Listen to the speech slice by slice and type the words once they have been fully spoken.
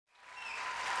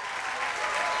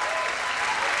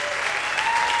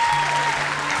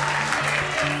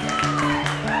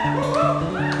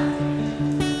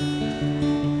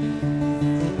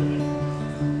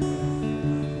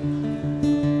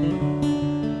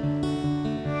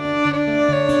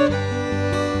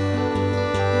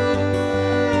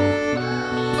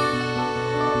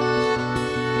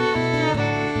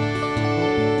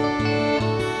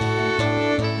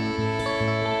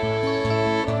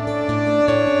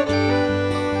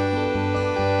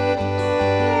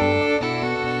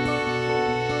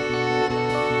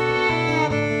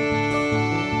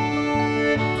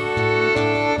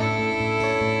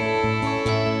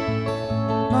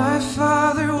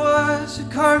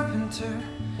carpenter.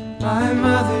 My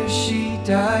mother, she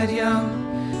died young.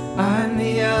 I'm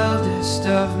the eldest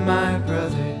of my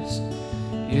brothers.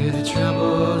 You're the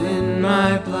trouble in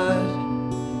my blood.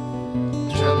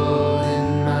 Trouble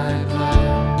in my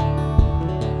blood.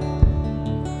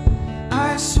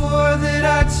 I swore that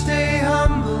I'd stay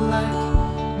humble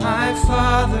like my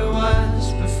father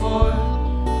was before.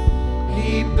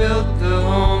 He built the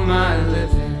home I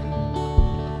live in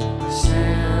with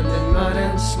sand and mud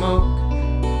and smoke.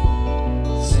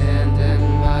 Sand and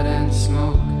mud and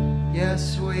smoke.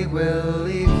 Yes, we will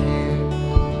leave here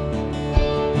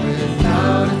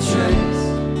without a trace.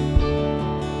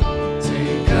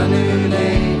 Take a new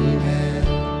name and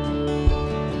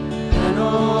an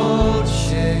old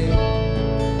shape.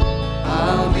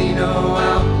 I'll be no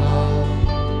outlaw,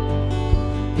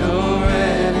 no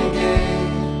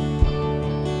renegade,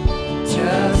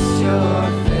 just your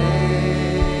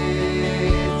faithful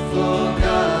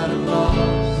God of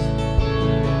laws.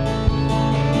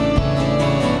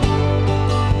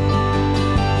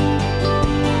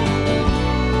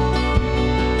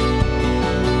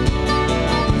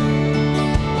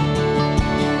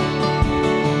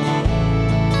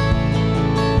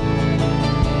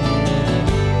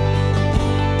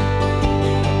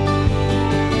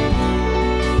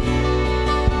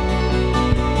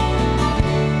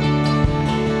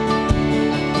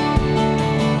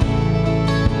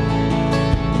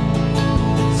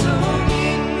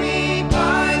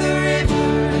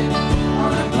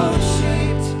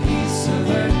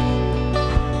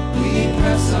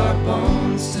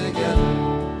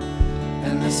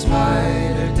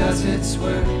 Spider does its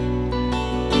work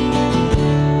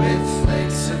with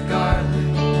flakes of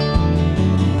garlic,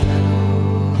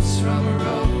 petals from a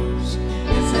rose.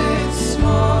 If it's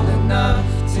small enough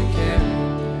to carry,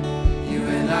 you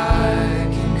and I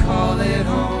can call it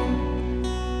home.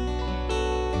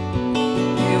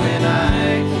 You and I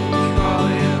can call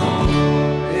it home.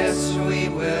 Yes, we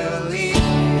will leave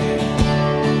here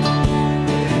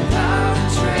without a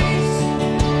trace.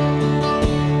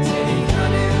 Take a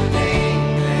new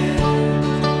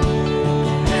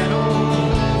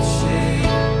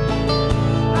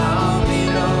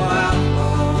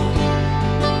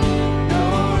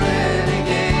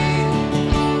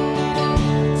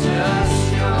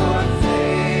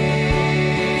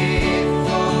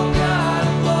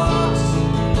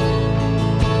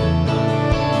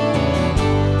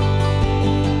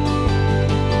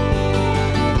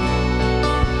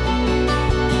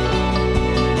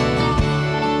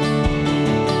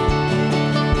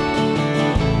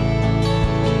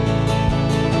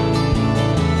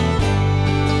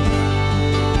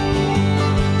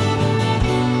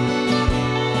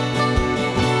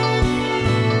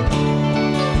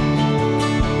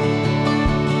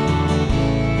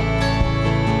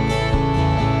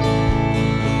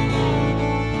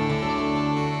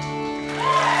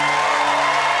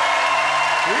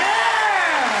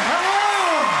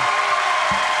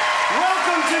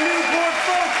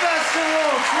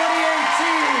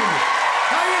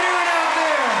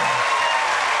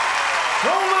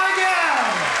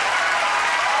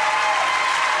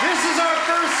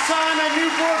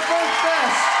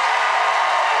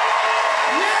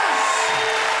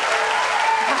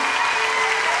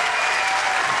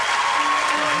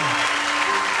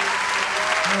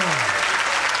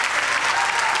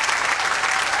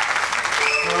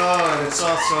It's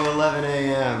also 11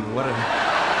 a.m.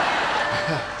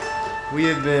 We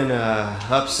have been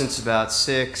up since about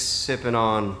 6, sipping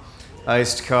on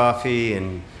iced coffee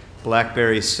and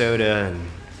blackberry soda, and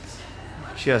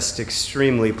just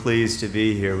extremely pleased to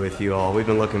be here with you all. We've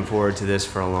been looking forward to this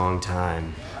for a long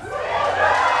time.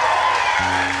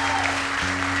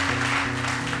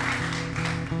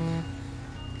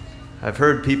 I've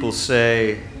heard people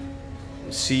say,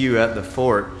 "See you at the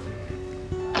fort,"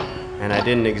 and I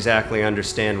didn't exactly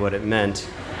understand what it meant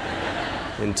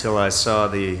until I saw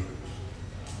the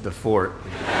fort.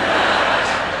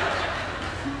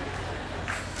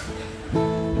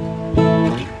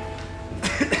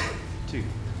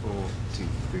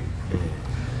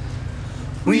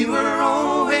 We were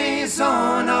always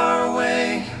on our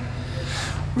way,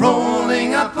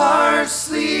 rolling up our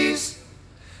sleeves,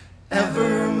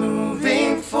 ever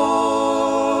moving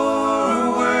forward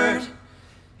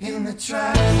in the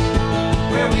track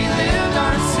where we lived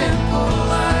our simple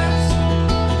lives,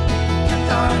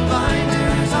 kept our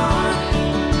blinders on,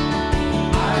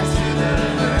 eyes to the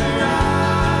horizon.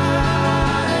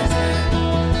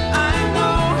 I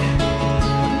know,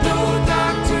 no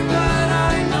doctor, but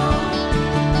I know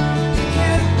you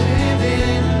can't live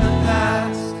in the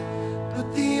past, but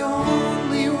the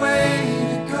only way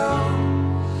to go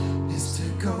is to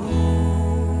go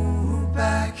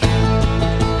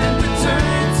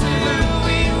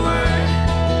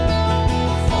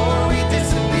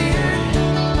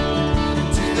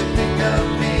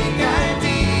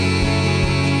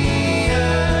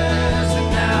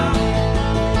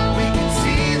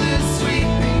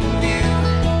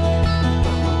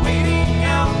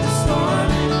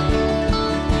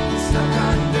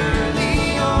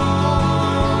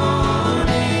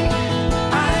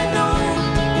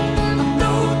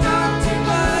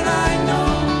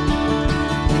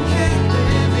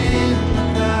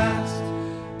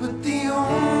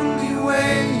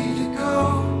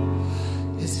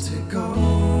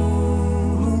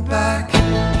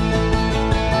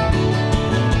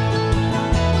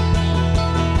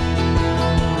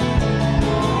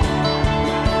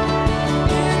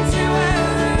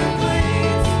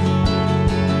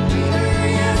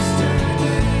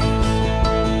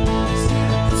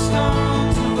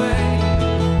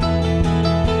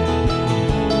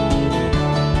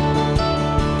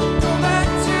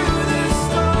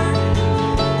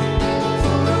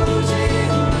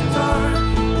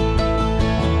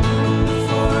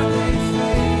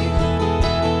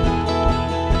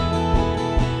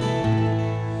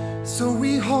So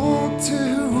we hold to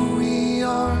who we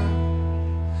are,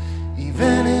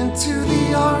 even into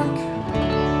the ark,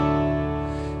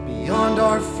 beyond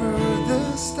our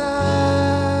furthest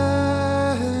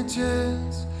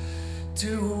edges,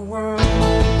 to a world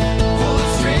full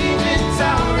of strange and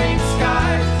towering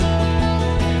skies,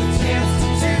 and a chance to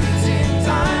choose in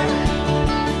time,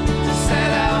 to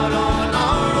set out on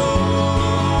our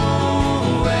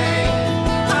own way.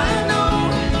 I know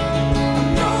I'm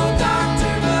no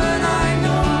doctor, but I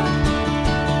know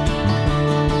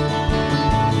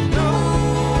no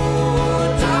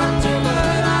doctor,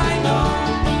 but I know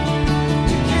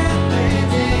you can't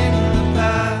live in the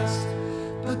past.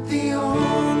 But the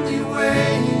only way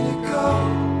to go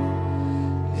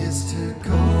is to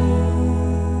go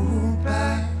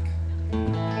back.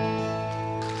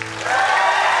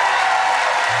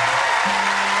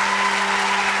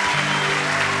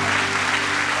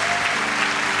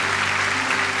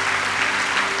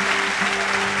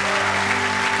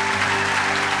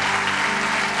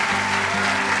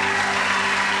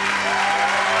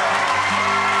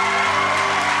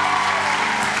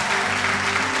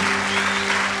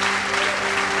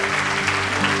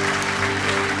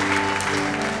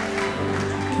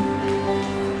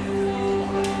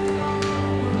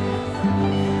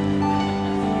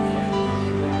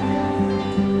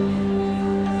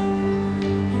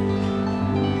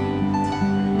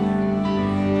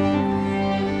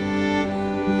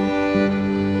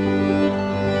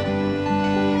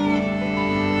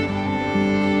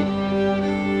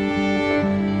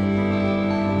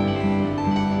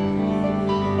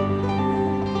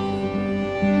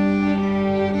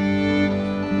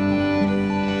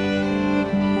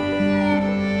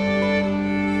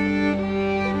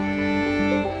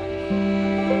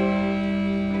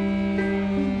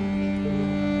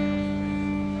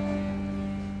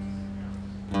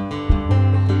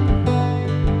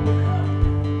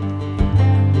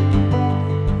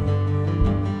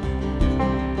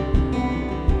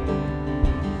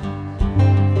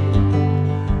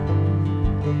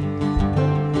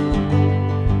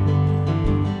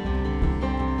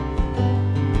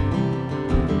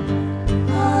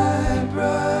 My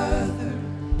brother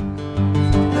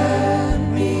led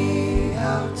me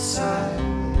outside.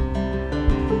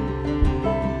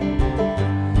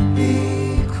 Be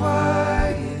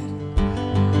quiet,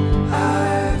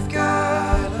 I've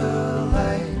got a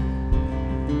light.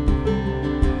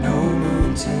 No moon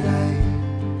tonight.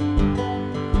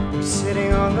 We're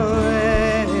sitting on the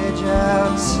ledge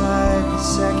outside the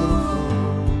second floor.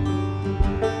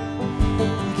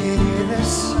 You can hear the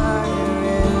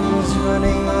sirens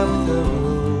running up the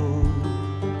road.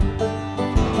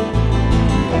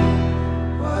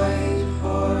 White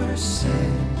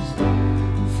horses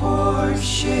for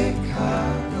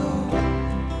Chicago.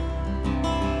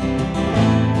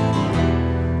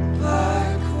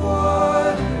 Black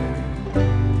water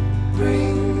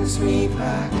brings me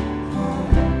back home.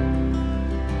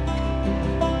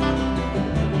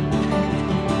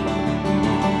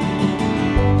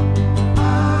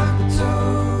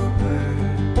 October,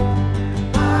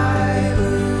 I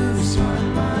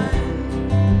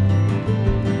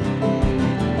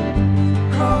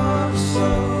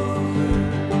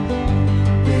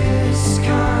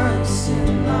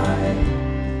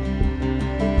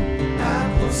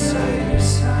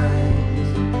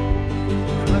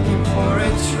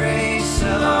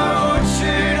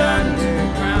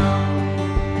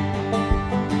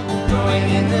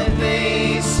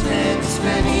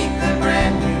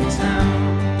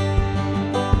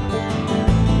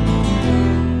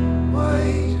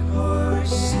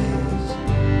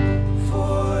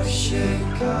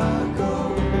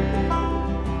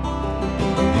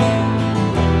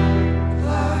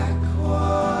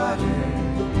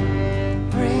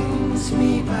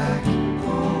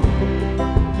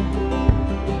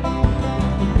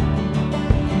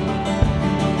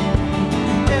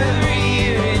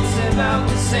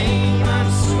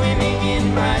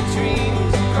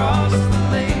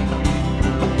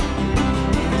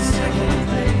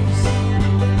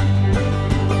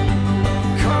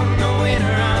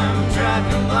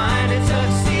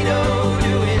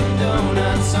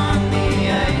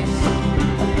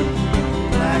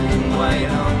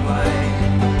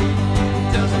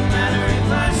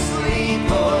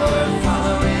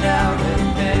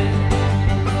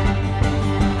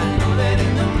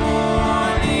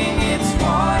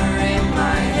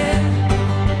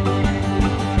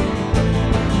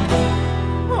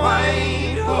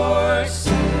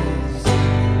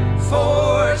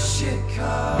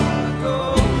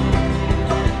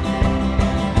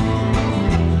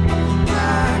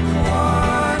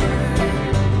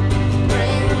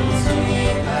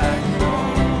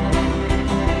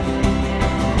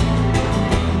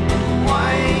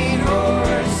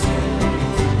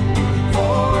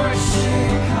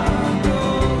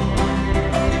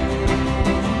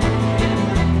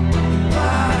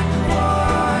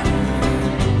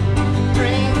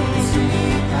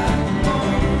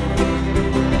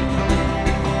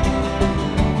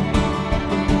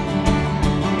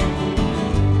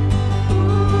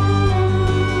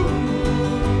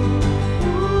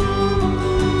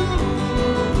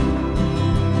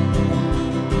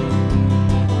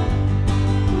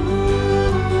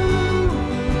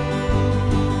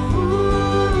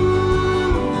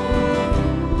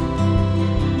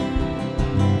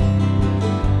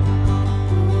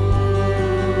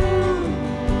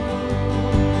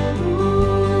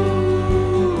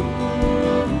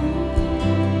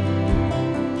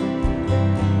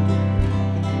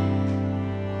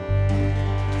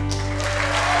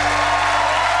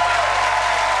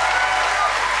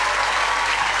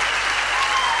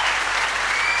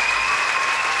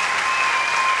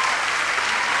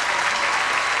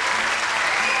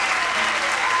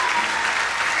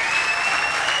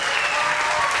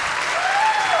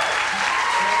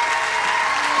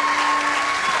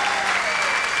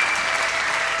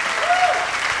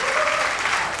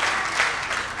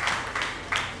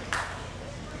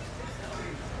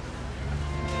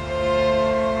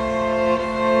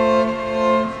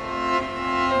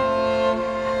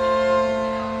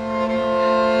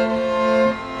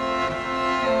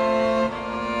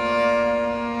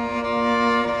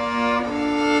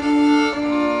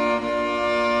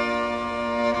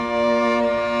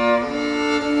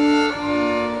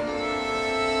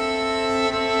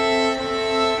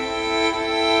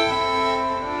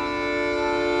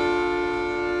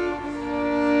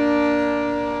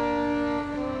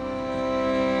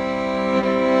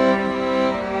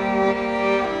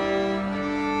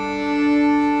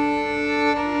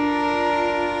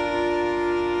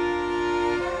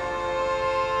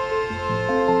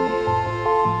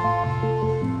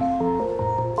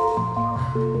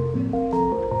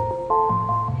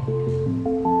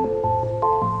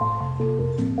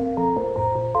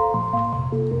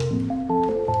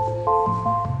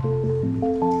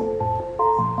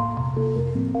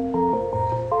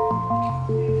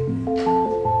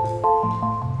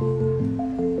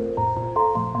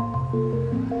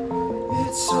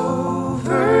It's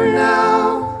over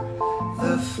now,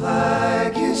 the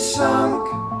flag is sunk,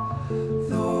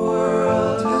 the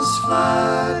world has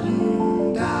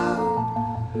flattened out.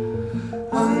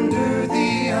 Under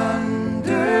the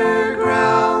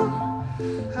underground,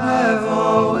 I've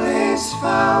always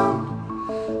found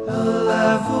a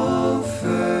level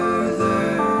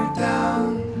further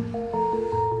down.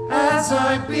 As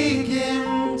I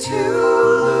begin to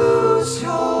lose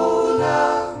hold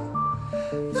of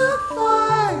the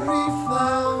fiery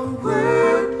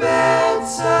flower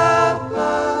beds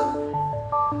above,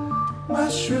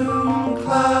 mushroom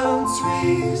clouds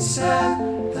reset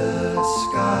the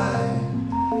sky.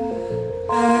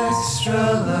 Extra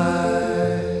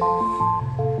life.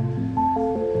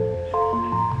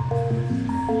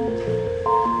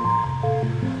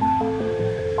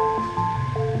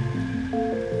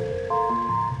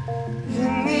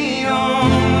 In the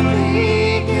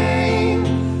only game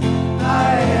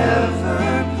I ever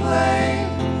play,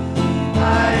 I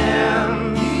am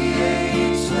the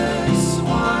ageless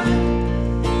one.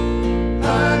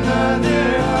 Another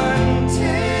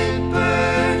hunted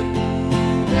bird,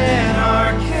 an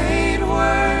arcade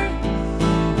word,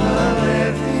 a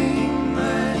living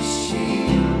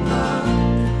machine love.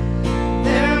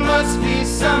 There must be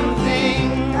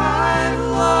something I've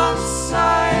lost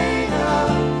sight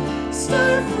of.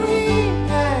 Starfleet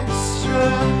extra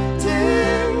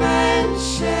dimensional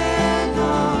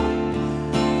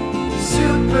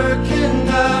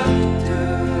superconductor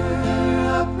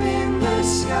up in the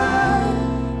sky.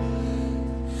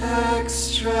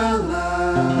 Extra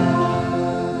love.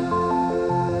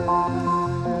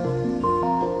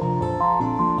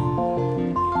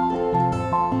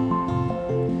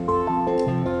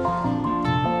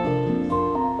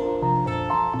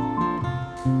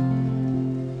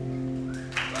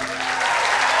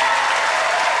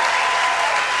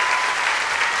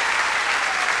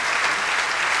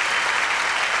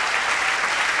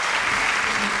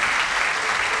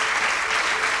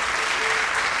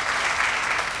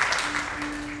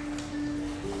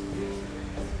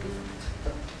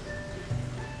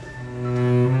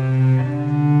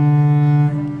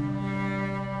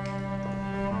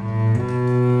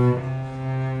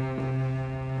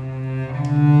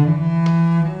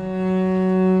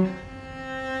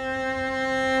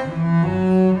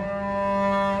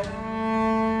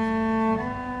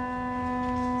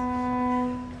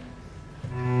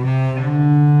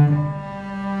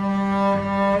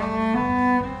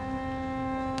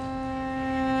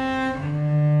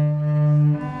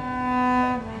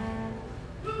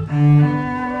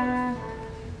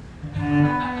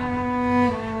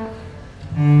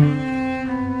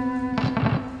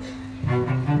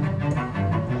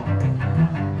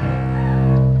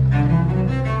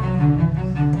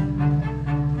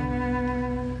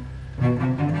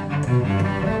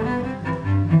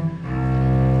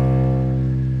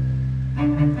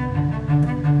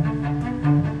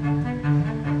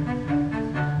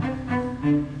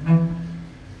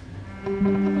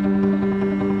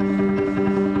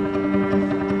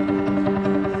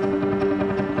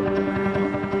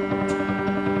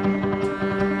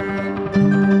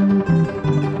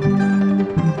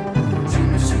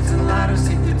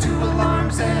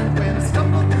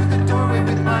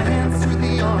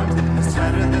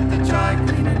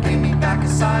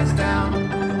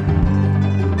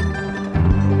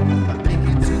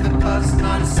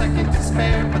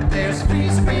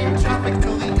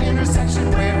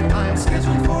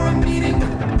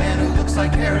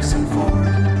 Harrison Ford.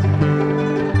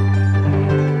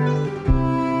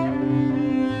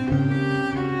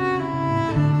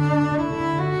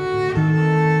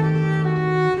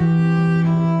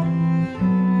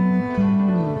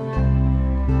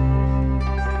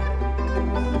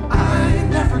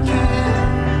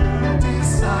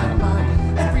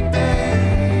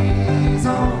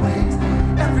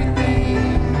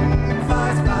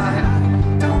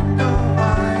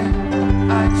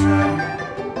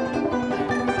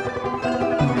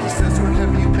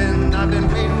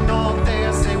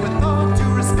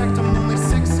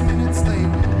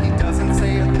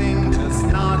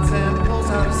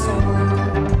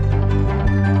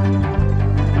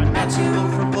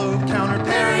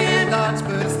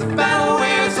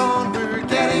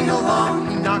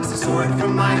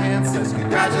 From my hand says,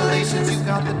 congratulations, you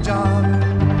got the job.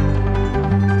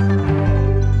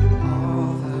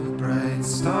 All the bright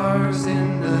stars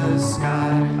in the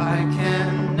sky I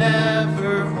can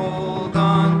never hold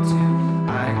on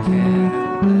to, I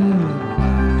can't live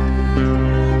by.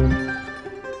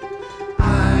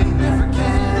 I never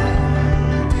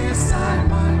can decide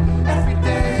my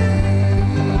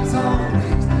everyday's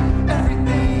always,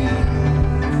 everything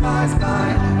flies by.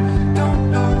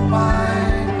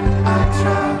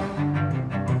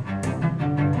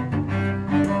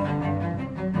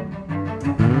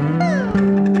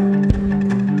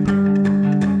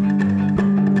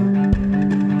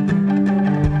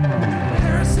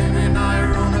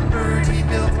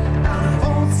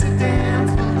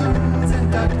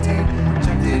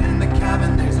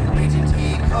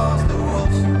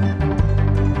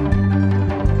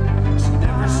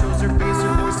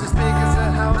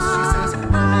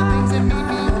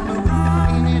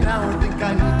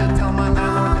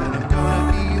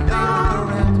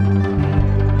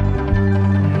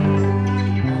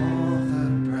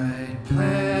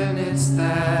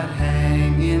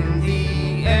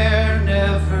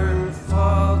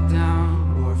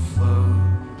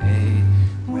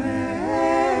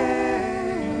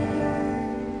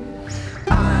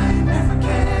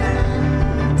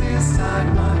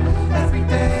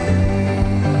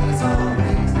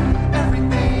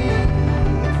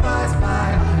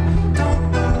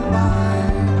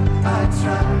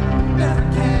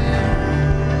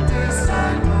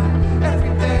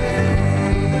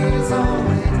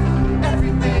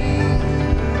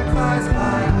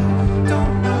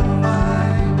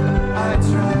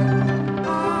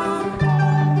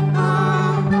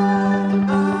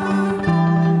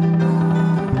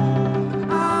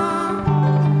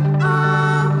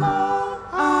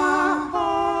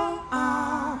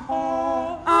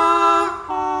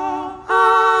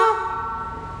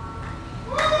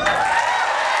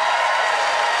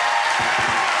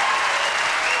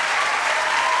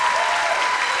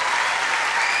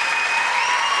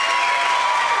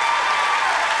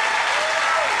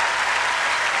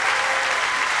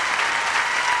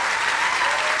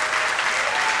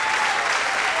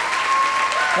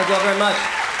 Thank you all very much.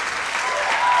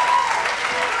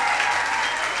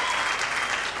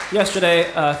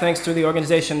 Yesterday, thanks to the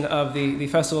organization of the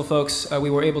festival folks,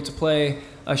 we were able to play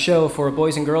a show for a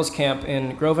boys and girls camp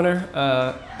in Grosvenor,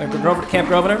 Camp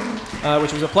Grosvenor,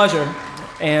 which was a pleasure.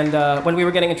 And when we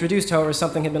were getting introduced, however,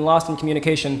 something had been lost in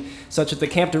communication, such that the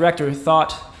camp director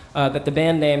thought that the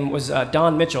band name was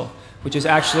Don Mitchell, which is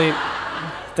actually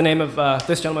the name of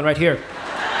this gentleman right here.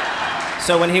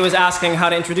 So when he was asking how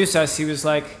to introduce us, he was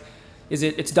like,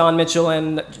 it's Don Mitchell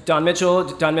and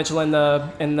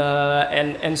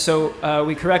so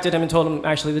we corrected him and told him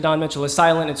actually the Don Mitchell is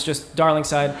silent, it's just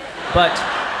Darlingside. But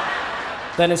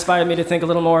that inspired me to think a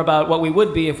little more about what we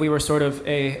would be if we were sort of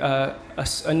a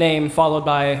name followed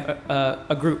by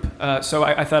a group. So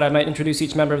I thought I might introduce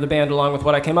each member of the band along with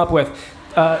what I came up with.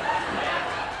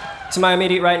 To my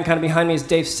immediate right and kind of behind me is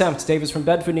Dave Sempt. Dave is from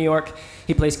Bedford, New York.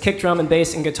 He plays kick drum and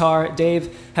bass and guitar.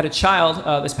 Dave had a child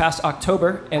this past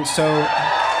October, and so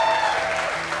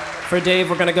for Dave,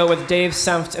 we're going to go with Dave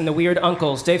Sempt and the Weird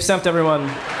Uncles. Dave Sempt, everyone.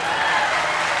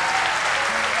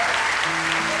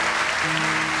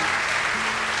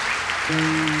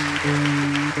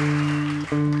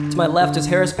 To my left is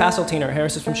Harris Passeltiner.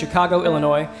 Harris is from Chicago,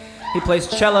 Illinois. He plays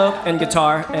cello and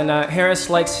guitar, and Harris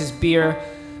likes his beer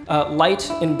light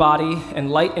in body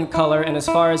and light in color, and as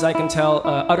far as I can tell,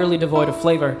 utterly devoid of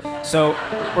flavor. So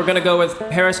we're going to go with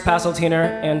Harris Passeltiner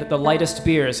and the lightest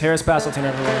beers. Harris Passeltiner,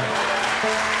 everyone.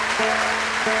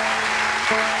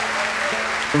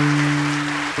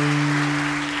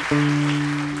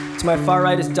 To my far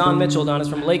right is Don Mitchell. Don is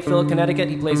from Lakeville, Connecticut.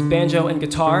 He plays banjo and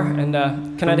guitar,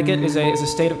 and Connecticut is a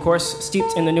state, of course,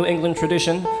 steeped in the New England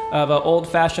tradition of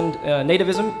old-fashioned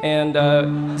nativism and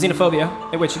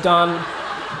xenophobia, in which Don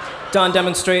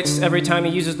demonstrates every time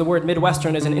he uses the word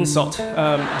Midwestern as an insult.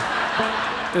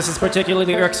 This is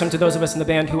particularly irksome to those of us in the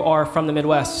band who are from the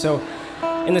Midwest. So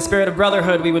in the spirit of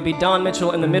brotherhood, we would be Don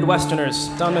Mitchell and the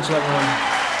Midwesterners. Don Mitchell, everyone.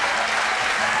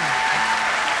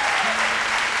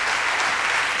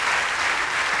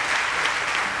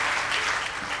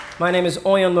 My name is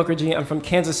Oyon Mukherjee. I'm from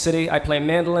Kansas City. I play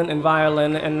mandolin and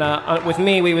violin, and with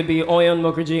me, we would be Oyon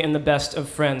Mukherjee and the best of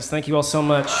friends. Thank you all so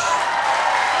much.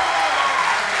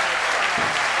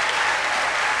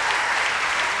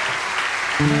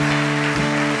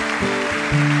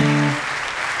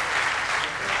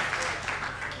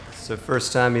 It's the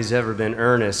first time he's ever been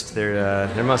earnest.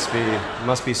 There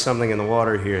must be something in the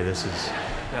water here. This is.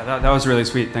 Yeah, that was really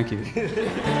sweet. Thank you.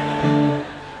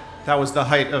 That was the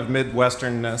height of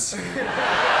Midwesternness.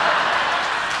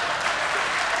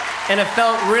 And it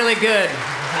felt really good.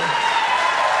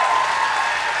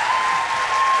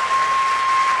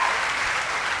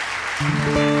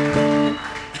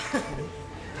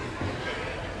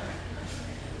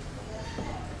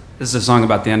 This is a song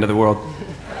about the end of the world.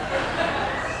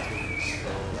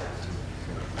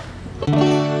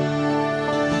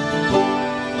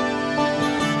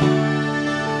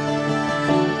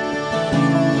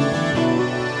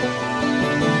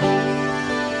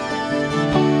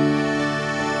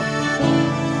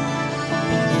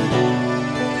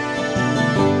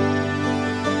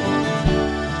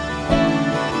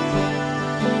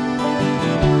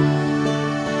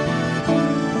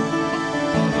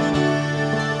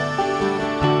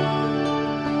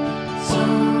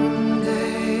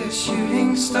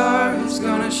 Star is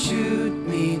gonna shoot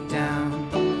me down,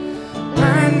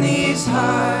 burn these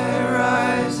high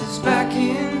rises back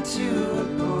into a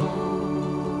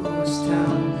ghost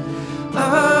town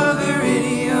of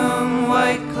iridium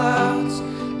white clouds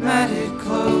matted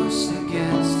close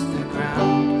against the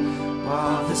ground,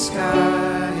 while the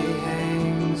sky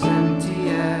hangs empty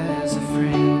as a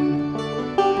frame.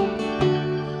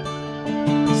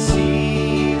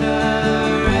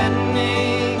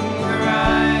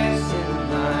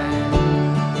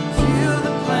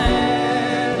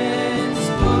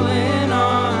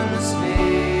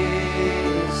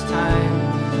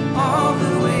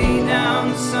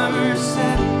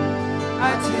 Somerset,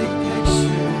 I take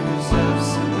pictures of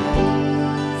cement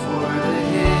for the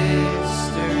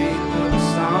history books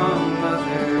on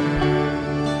Mother Earth.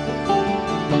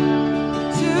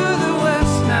 To the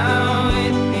west now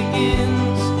it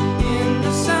begins, in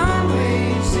the sound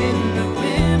waves, in the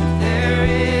wind there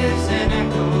is an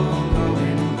echo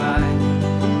going by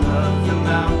of the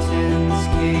mountains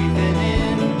caving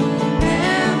in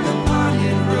and the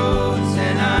potted roads,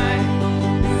 and I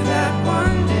knew that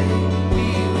one day we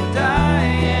would die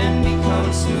and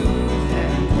become smooth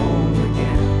and whole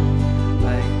again,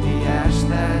 like the ash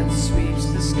that sweeps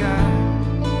the sky.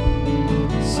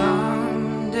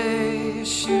 Someday a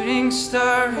shooting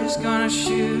star is gonna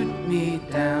shoot me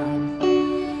down,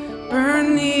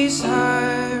 burn these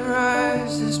high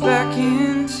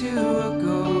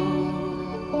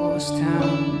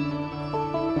town.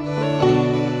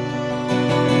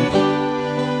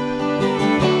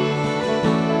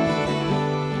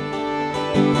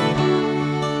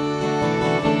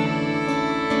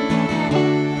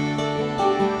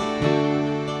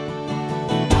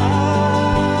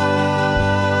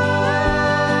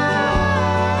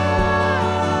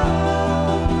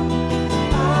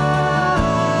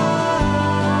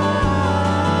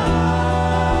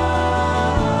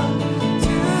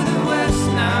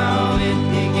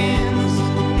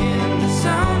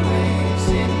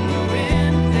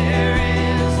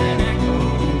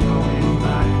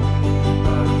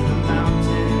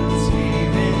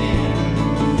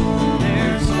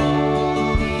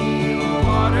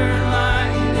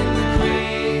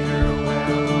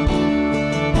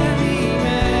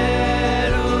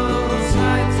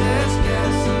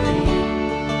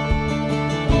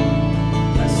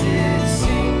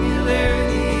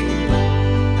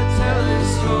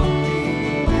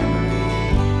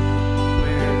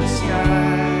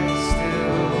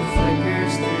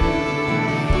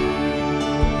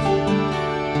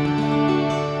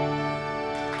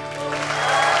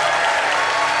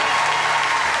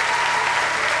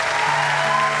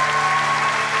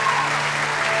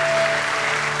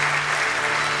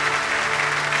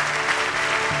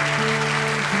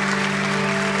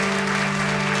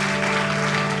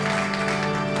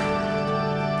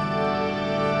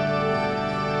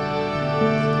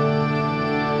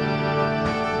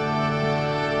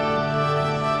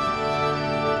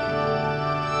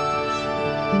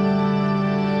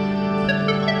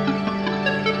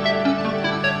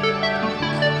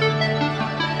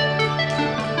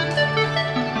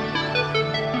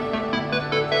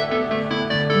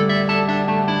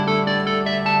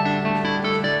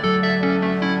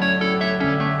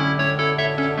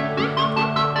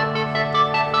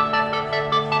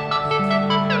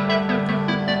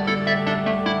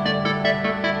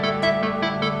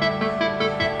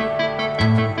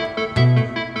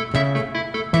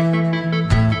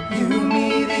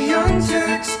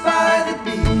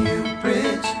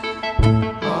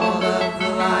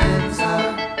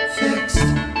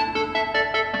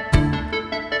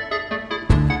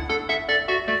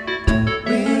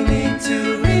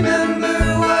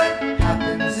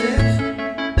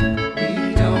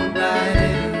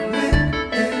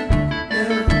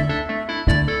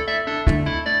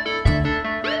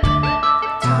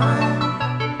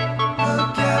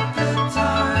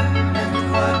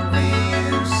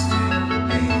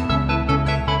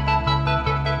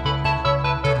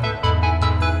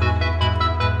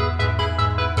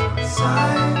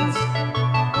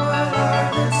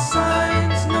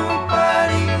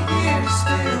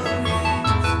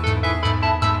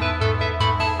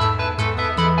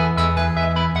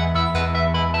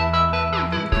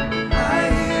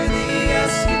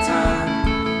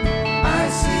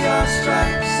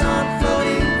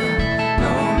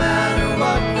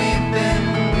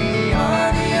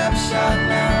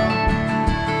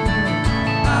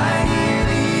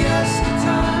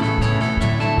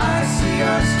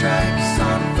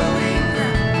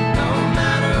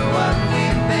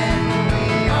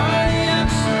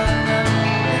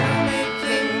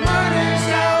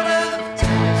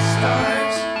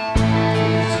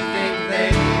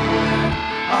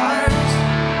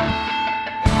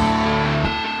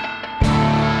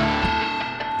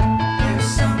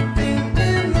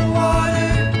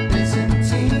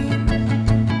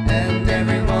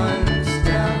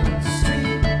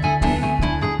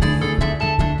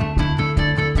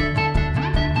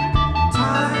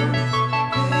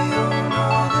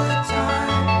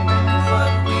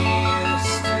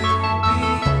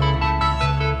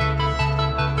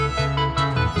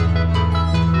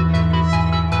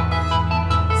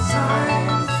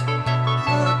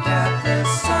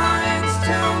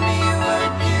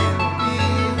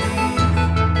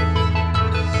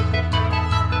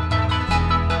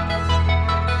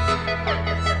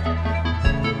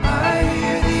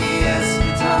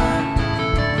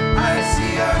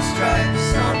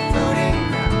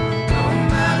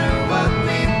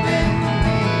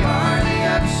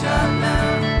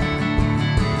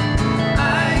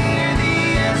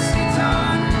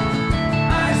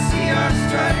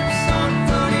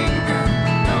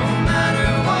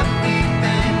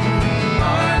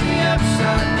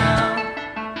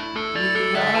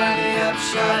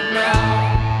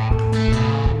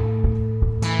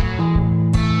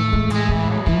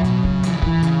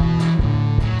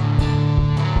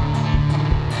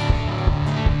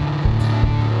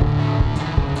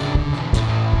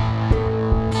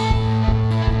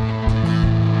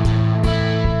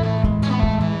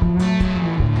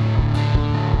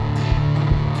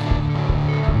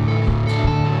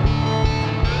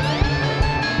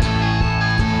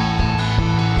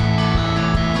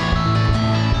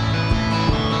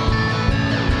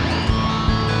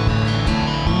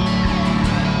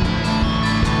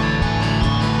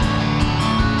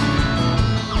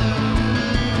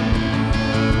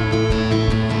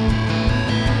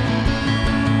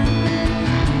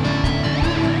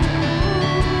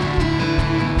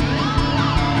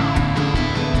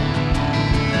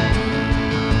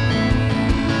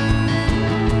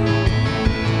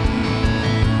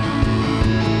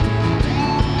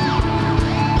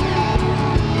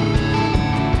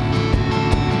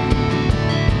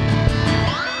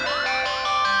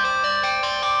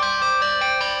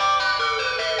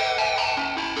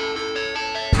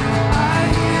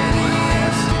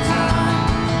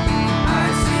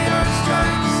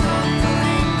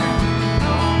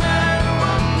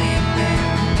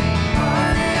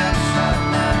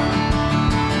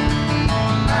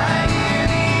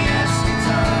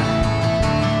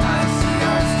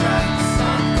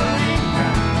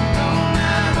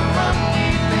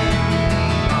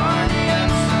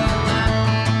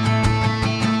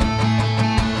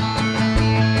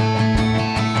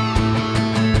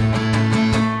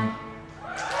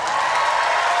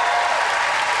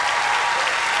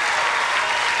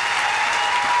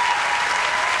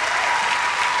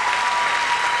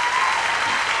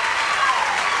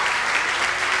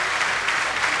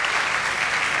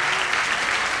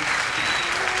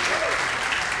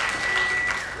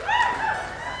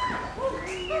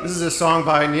 This is a song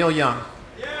by Neil Young.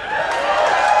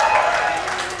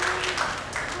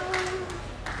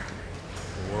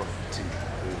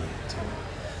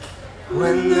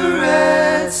 When the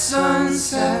red sun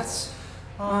sets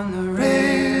on the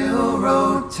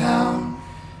railroad town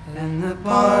and the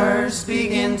bars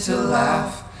begin to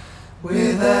laugh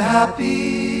with a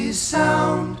happy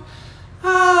sound,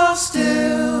 I'll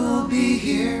still be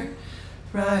here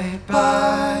right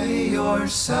by your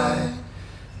side.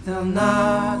 There'll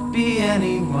not be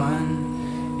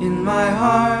anyone in my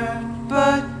heart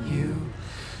but you.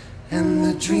 And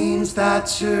the dreams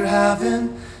that you're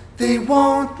having, they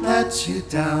won't let you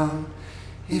down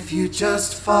if you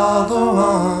just follow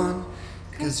on,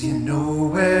 'cause you know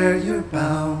where you're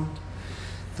bound.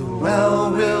 The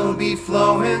well will be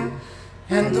flowing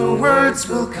and the words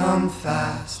will come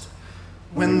fast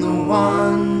when the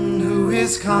one who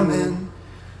is coming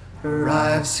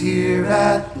arrives here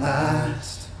at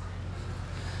last.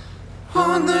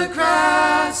 On the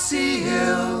grassy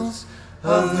hills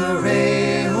of the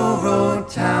railroad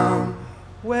town,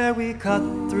 where we cut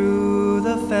through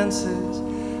the fences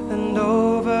and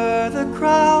over the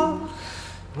crowd,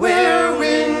 where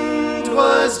wind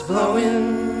was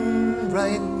blowing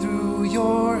right through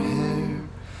your hair,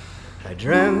 I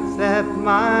dreamt that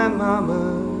my mama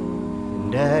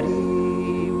and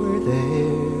daddy were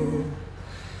there.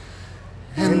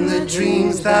 and the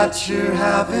dreams that you're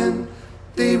having,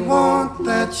 they won't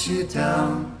let you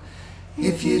down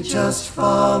if you just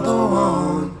follow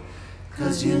on,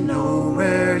 'cause you know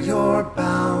where you're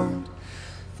bound.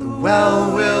 The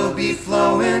well will be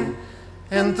flowing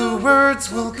and the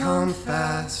words will come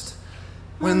fast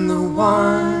when the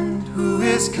one who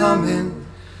is coming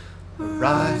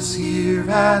arrives here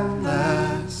at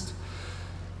last.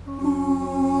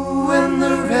 Ooh, when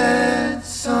the red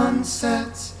sun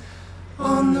sets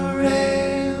on the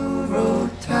railroad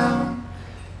town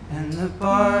and the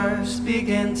bars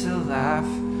begin to laugh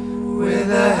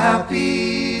with a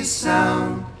happy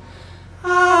sound,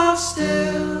 I'll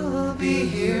still be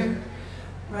here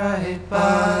right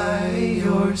by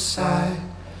your side.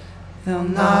 There'll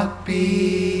not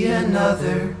be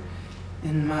another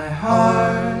in my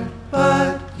heart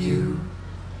but you.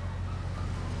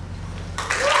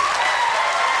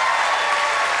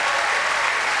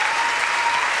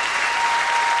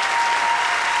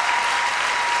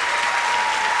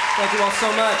 Thank you all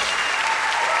so much.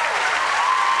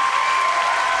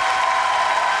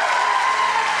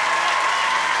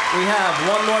 We have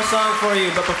one more song for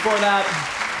you, but before that,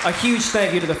 a huge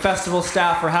thank you to the festival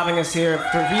staff for having us here,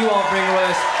 for you all being with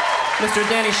us. Mr.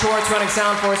 Danny Schwartz running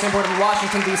sound for us, imported from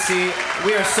Washington, D.C.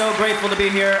 We are so grateful to be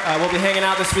here. We'll be hanging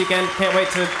out this weekend. Can't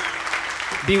wait to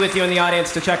be with you in the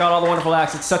audience, to check out all the wonderful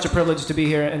acts. It's such a privilege to be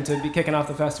here and to be kicking off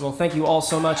the festival. Thank you all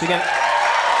so much. Again,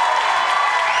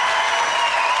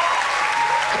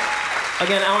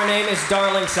 our name is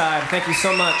Darlingside. Thank you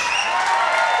so much.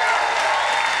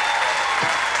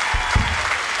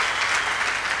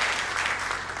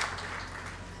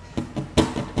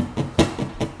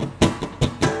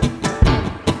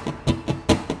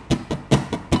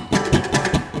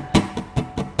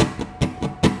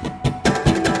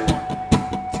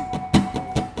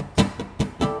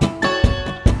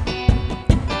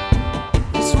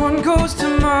 This one goes to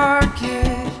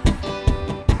market.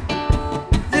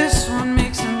 This one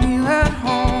makes a meal at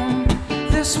home.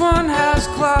 This one has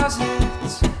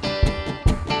closets,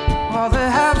 while the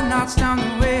have-nots down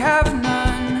the way have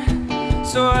none.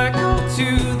 So I go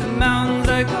to the mountains,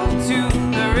 I go to